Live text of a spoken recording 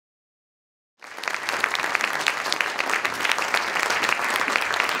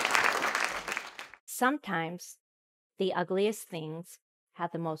Sometimes the ugliest things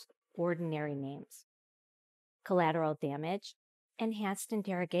have the most ordinary names: collateral damage, enhanced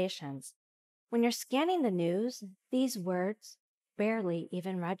interrogations. When you're scanning the news, these words barely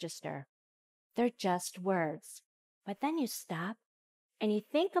even register. They're just words. But then you stop and you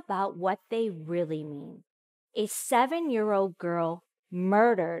think about what they really mean. A 7-year-old girl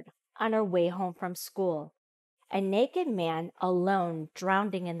murdered on her way home from school. A naked man alone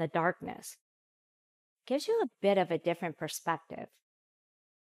drowning in the darkness. Gives you a bit of a different perspective.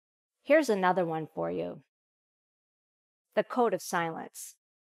 Here's another one for you. The Code of Silence.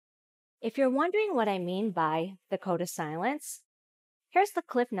 If you're wondering what I mean by the Code of Silence, here's the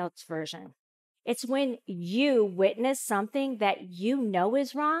Cliff Notes version. It's when you witness something that you know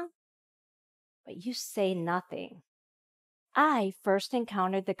is wrong, but you say nothing. I first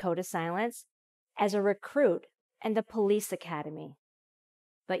encountered the Code of Silence as a recruit in the police academy,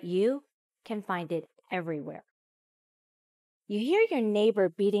 but you can find it everywhere. You hear your neighbor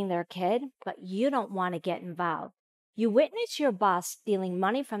beating their kid, but you don't want to get involved. You witness your boss stealing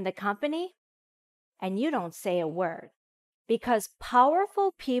money from the company, and you don't say a word, because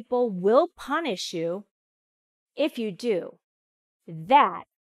powerful people will punish you if you do. That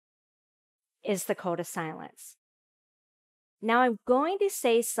is the Code of Silence. Now I'm going to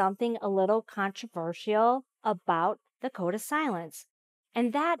say something a little controversial about the Code of Silence,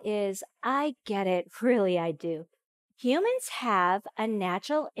 and that is, I get it, really I do. Humans have a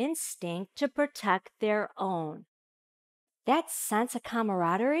natural instinct to protect their own. That sense of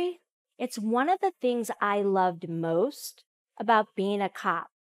camaraderie, it's one of the things I loved most about being a cop.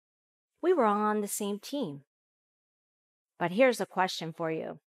 We were all on the same team. But here's a question for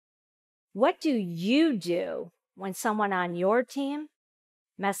you. What do you do when someone on your team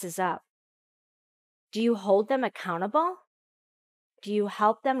messes up? Do you hold them accountable? Do you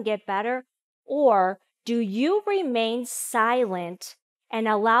help them get better? Or do you remain silent and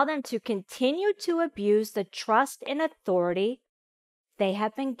allow them to continue to abuse the trust and authority they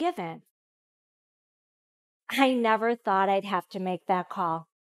have been given? I never thought I'd have to make that call.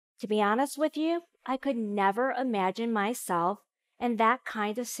 To be honest with you, I could never imagine myself in that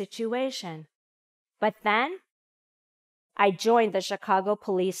kind of situation. But then, I joined the Chicago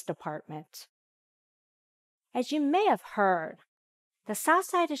Police Department. As you may have heard, the South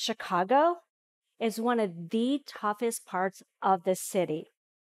Side of Chicago is one of the toughest parts of the city.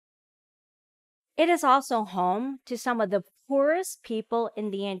 It is also home to some of the poorest people in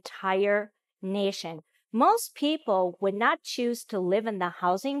the entire nation. Most people would not choose to live in the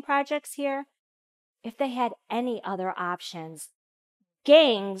housing projects here if they had any other options.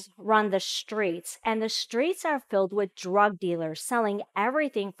 Gangs run the streets, and the streets are filled with drug dealers selling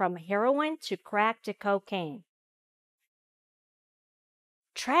everything from heroin to crack to cocaine.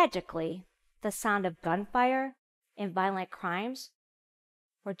 Tragically, the sound of gunfire and violent crimes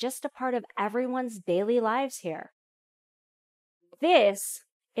were just a part of everyone's daily lives here. This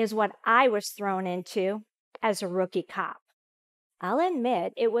is what I was thrown into as a rookie cop. I'll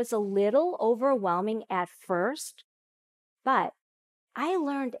admit it was a little overwhelming at first, but I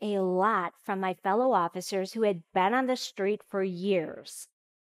learned a lot from my fellow officers who had been on the street for years.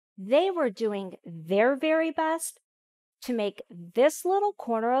 They were doing their very best to make this little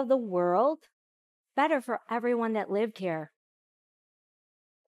corner of the world better for everyone that lived here.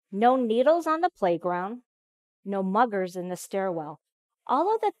 No needles on the playground, no muggers in the stairwell.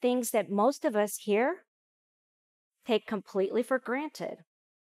 All of the things that most of us here take completely for granted.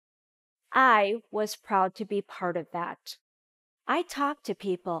 I was proud to be part of that. I talked to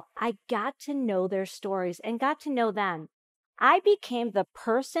people. I got to know their stories and got to know them. I became the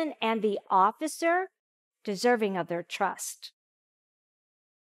person and the officer deserving of their trust.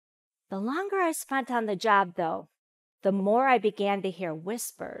 The longer I spent on the job, though, the more I began to hear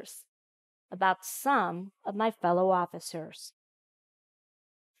whispers about some of my fellow officers.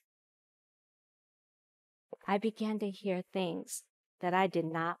 I began to hear things that I did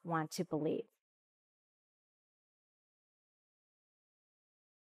not want to believe.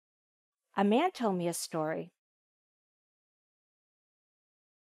 A man told me a story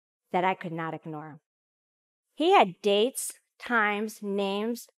that I could not ignore. He had dates, times,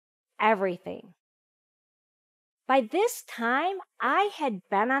 names, everything. By this time, I had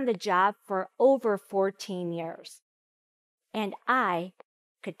been on the job for over 14 years, and I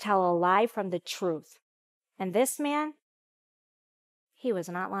could tell a lie from the truth. And this man, he was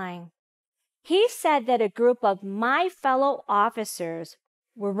not lying. He said that a group of my fellow officers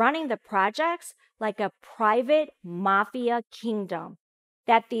were running the projects like a private mafia kingdom,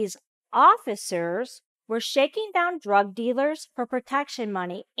 that these officers were shaking down drug dealers for protection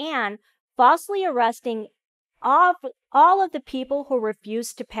money and falsely arresting all of the people who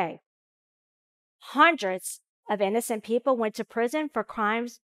refused to pay. Hundreds of innocent people went to prison for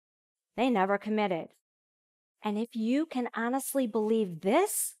crimes they never committed. And if you can honestly believe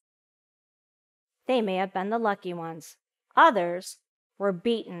this, they may have been the lucky ones. Others were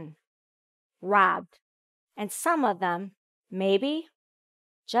beaten, robbed, and some of them, maybe,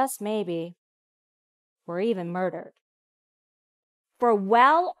 just maybe, were even murdered. For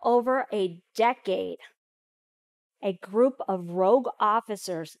well over a decade, a group of rogue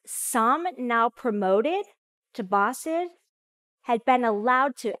officers, some now promoted to bosses, had been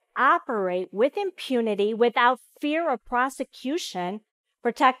allowed to operate with impunity without fear of prosecution,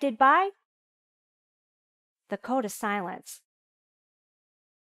 protected by the code of silence.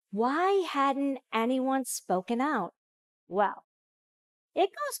 Why hadn't anyone spoken out? Well,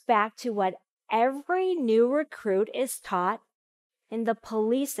 it goes back to what every new recruit is taught in the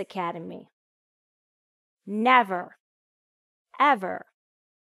police academy. Never, ever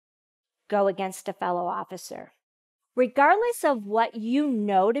go against a fellow officer. Regardless of what you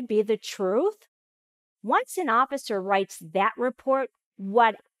know to be the truth, once an officer writes that report,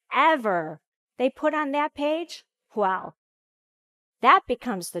 whatever they put on that page, well, that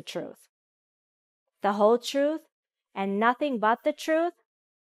becomes the truth. The whole truth and nothing but the truth,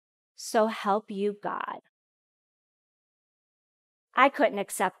 so help you God. I couldn't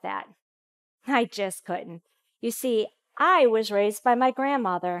accept that. I just couldn't. You see, I was raised by my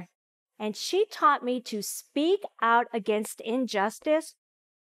grandmother, and she taught me to speak out against injustice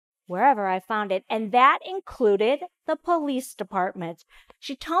wherever I found it, and that included the police department.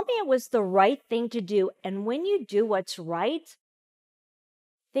 She told me it was the right thing to do, and when you do what's right,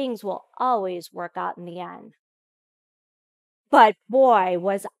 things will always work out in the end. But boy,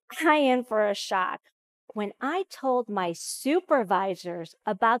 was I in for a shock when I told my supervisors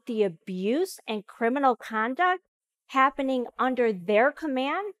about the abuse and criminal conduct happening under their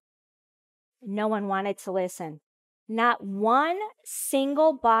command. No one wanted to listen. Not one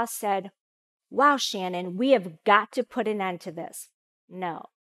single boss said, "Wow, Shannon, we have got to put an end to this." No.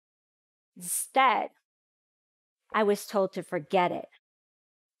 Instead, I was told to forget it,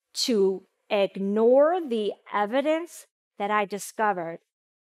 to ignore the evidence that I discovered,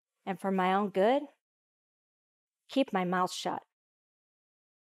 and for my own good, keep my mouth shut.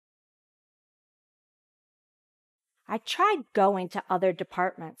 I tried going to other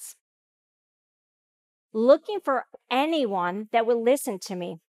departments, looking for anyone that would listen to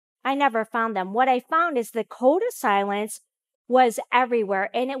me. I never found them. What I found is the code of silence was everywhere,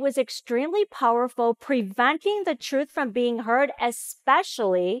 and it was extremely powerful, preventing the truth from being heard,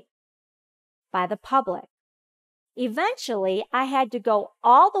 especially by the public. Eventually, I had to go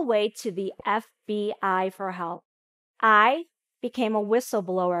all the way to the FBI for help. I became a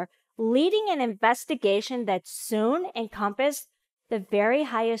whistleblower, leading an investigation that soon encompassed the very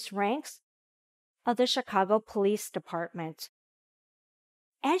highest ranks of the Chicago Police Department.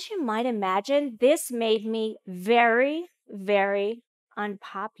 As you might imagine, this made me very, very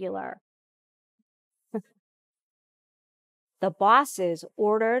unpopular. The bosses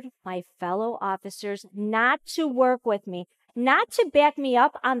ordered my fellow officers not to work with me, not to back me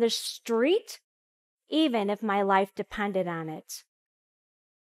up on the street, even if my life depended on it.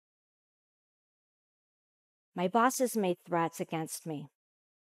 My bosses made threats against me.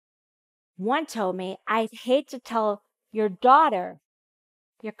 One told me, "I'd hate to tell your daughter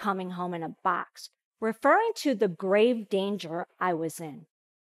you're coming home in a box," referring to the grave danger I was in.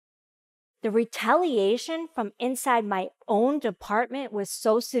 The retaliation from inside my own department was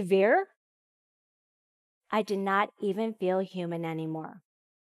so severe, I did not even feel human anymore.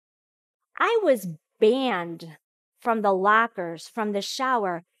 I was banned from the lockers, from the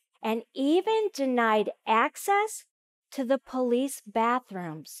shower, and even denied access to the police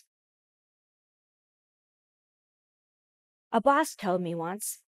bathrooms. A boss told me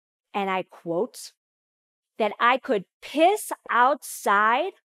once, and I quote, that I could piss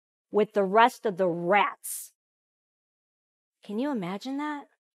outside with the rest of the rats. Can you imagine that?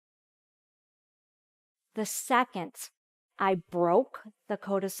 The second I broke the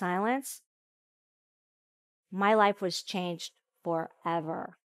code of silence, my life was changed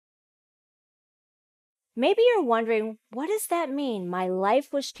forever. Maybe you're wondering, what does that mean? My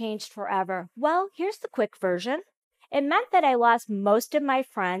life was changed forever. Well, here's the quick version. It meant that I lost most of my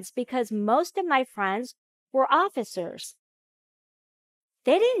friends because most of my friends were officers.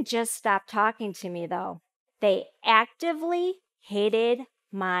 They didn't just stop talking to me, though. They actively hated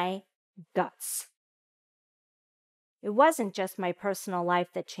my guts. It wasn't just my personal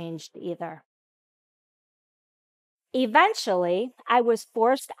life that changed either. Eventually, I was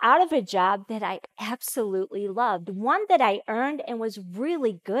forced out of a job that I absolutely loved, one that I earned and was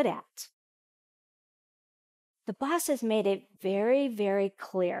really good at. The bosses made it very, very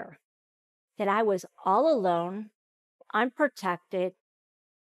clear that I was all alone, unprotected,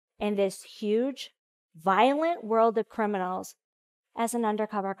 in this huge, violent world of criminals as an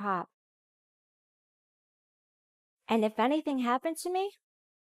undercover cop. And if anything happened to me,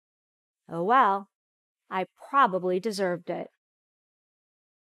 oh well, I probably deserved it.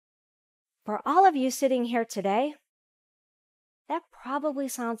 For all of you sitting here today, that probably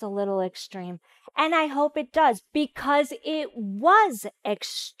sounds a little extreme. And I hope it does, because it was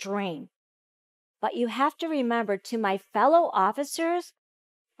extreme. But you have to remember, to my fellow officers,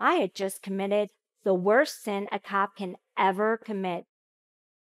 I had just committed the worst sin a cop can ever commit.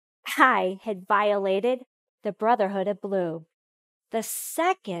 I had violated the Brotherhood of Blue. The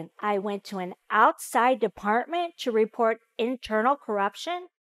second I went to an outside department to report internal corruption,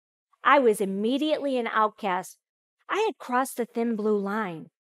 I was immediately an outcast. I had crossed the thin blue line.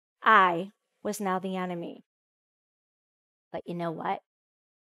 I was now the enemy. But you know what?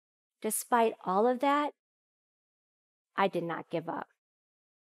 Despite all of that, I did not give up.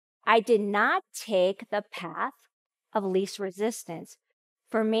 I did not take the path of least resistance.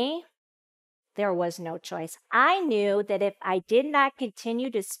 For me, there was no choice. I knew that if I did not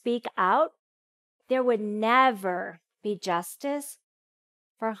continue to speak out, there would never be justice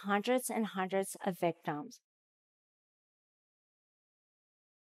for hundreds and hundreds of victims.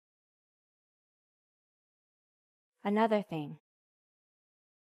 Another thing,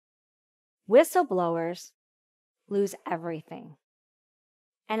 whistleblowers lose everything.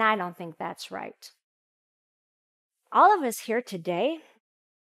 And I don't think that's right. All of us here today,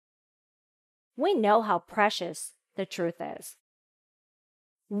 we know how precious the truth is.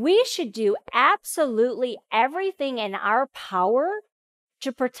 We should do absolutely everything in our power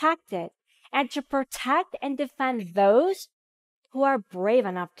to protect it, and to protect and defend those who are brave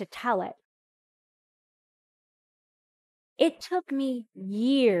enough to tell it. It took me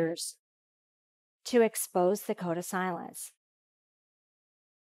years to expose the code of silence.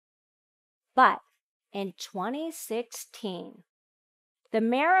 But in 2016, the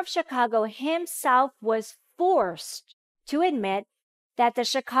mayor of Chicago himself was forced to admit that the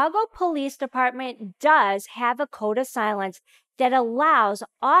Chicago Police Department does have a code of silence that allows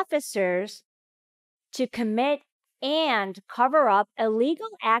officers to commit and cover up illegal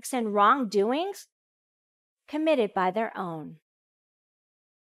acts and wrongdoings committed by their own.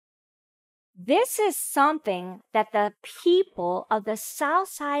 This is something that the people of the South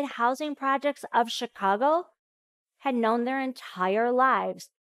Side housing projects of Chicago had known their entire lives,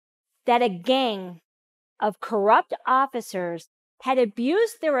 that a gang of corrupt officers had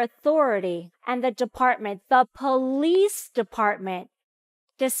abused their authority, and the department, the police department,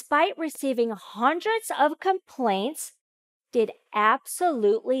 despite receiving hundreds of complaints, did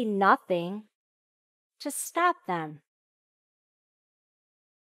absolutely nothing to stop them.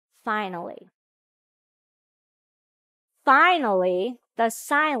 Finally, the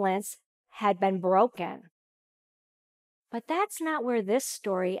silence had been broken. But that's not where this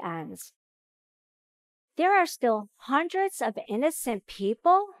story ends. There are still hundreds of innocent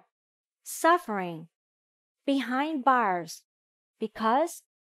people suffering behind bars because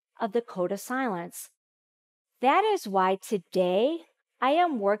of the code of silence. That is why today I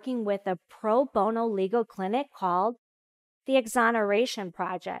am working with a pro bono legal clinic called the Exoneration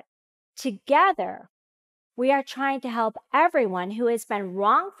Project. Together, we are trying to help everyone who has been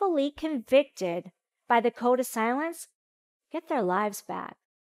wrongfully convicted by the code of silence get their lives back.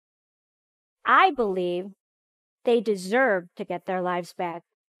 I believe they deserve to get their lives back.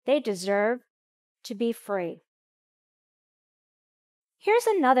 They deserve to be free. Here's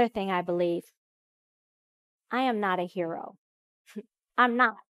another thing I believe. I am not a hero. I'm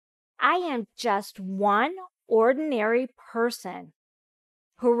not. I am just one ordinary person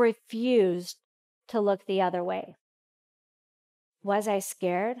who refused to look the other way. Was I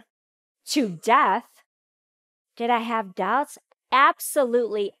scared to death? Did I have doubts?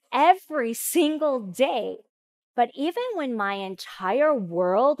 Absolutely every single day. But even when my entire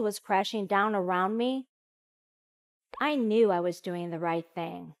world was crashing down around me, I knew I was doing the right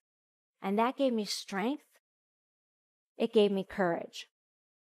thing. And that gave me strength. It gave me courage.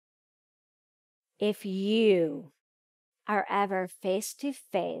 If you are ever face to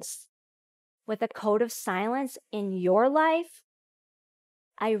face with a code of silence in your life,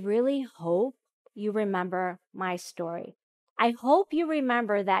 I really hope you remember my story. I hope you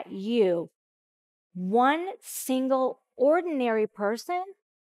remember that you, one single ordinary person,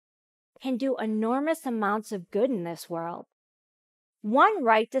 can do enormous amounts of good in this world. One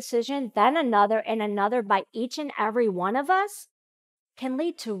right decision, then another and another by each and every one of us can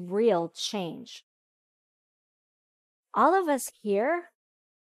lead to real change. All of us here,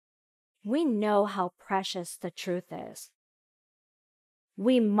 we know how precious the truth is.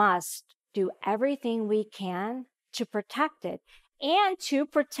 We must do everything we can to protect it and to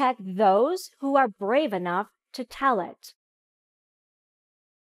protect those who are brave enough to tell it.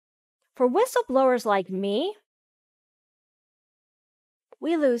 For whistleblowers like me,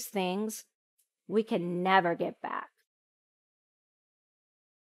 we lose things we can never get back.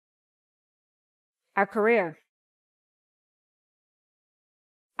 Our career,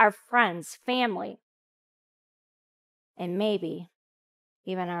 our friends, family, and maybe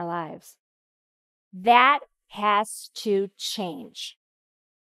even our lives. That has to change.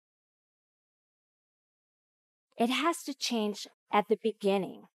 It has to change at the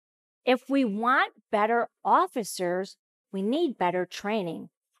beginning. If we want better officers, we need better training.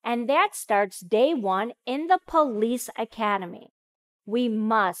 And that starts day one in the police academy. We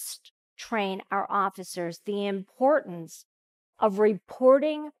must train our officers the importance of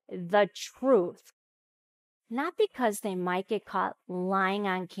reporting the truth. Not because they might get caught lying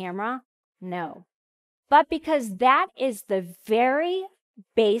on camera, no, but because that is the very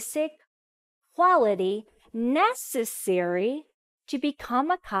basic quality necessary to become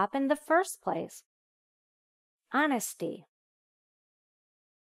a cop in the first place. Honesty.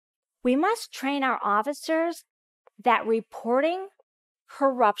 We must train our officers that reporting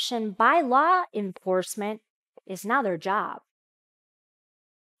corruption by law enforcement is not their job,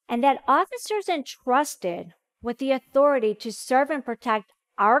 and that officers entrusted with the authority to serve and protect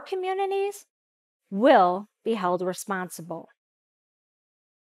our communities will be held responsible.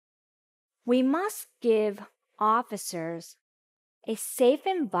 We must give officers a safe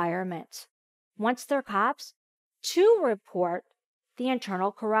environment once they're cops to report the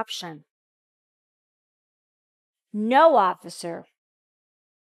internal corruption. No officer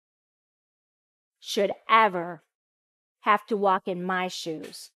should ever have to walk in my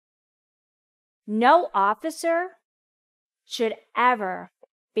shoes. No officer should ever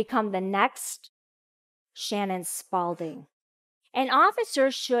become the next Shannon Spalding. An officer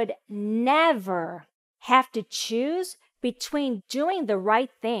should never have to choose between doing the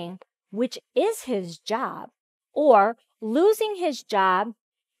right thing, which is his job, or losing his job,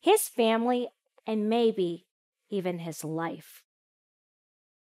 his family, and maybe even his life.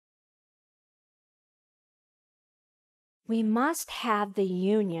 We must have the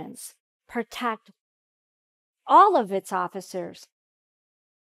unions protect all of its officers.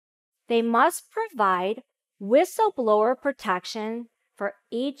 They must provide whistleblower protection for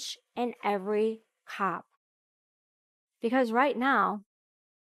each and every cop. Because right now,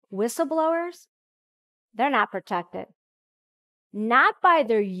 whistleblowers, they're not protected. Not by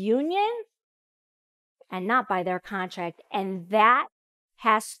their union and not by their contract. And that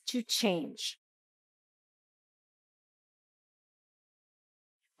has to change.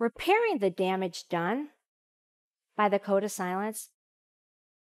 Repairing the damage done by the code of silence,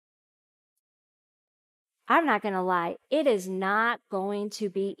 I'm not going to lie, it is not going to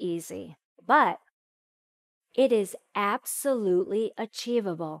be easy, but it is absolutely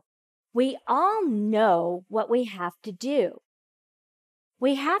achievable. We all know what we have to do.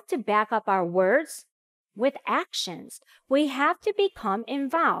 We have to back up our words with actions. We have to become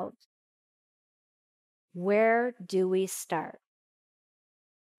involved. Where do we start?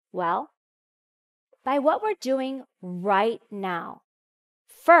 Well, by what we're doing right now.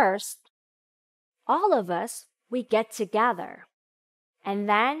 First, all of us, we get together. And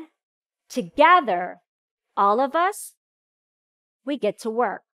then, together, all of us, we get to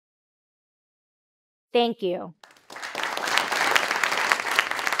work. Thank you.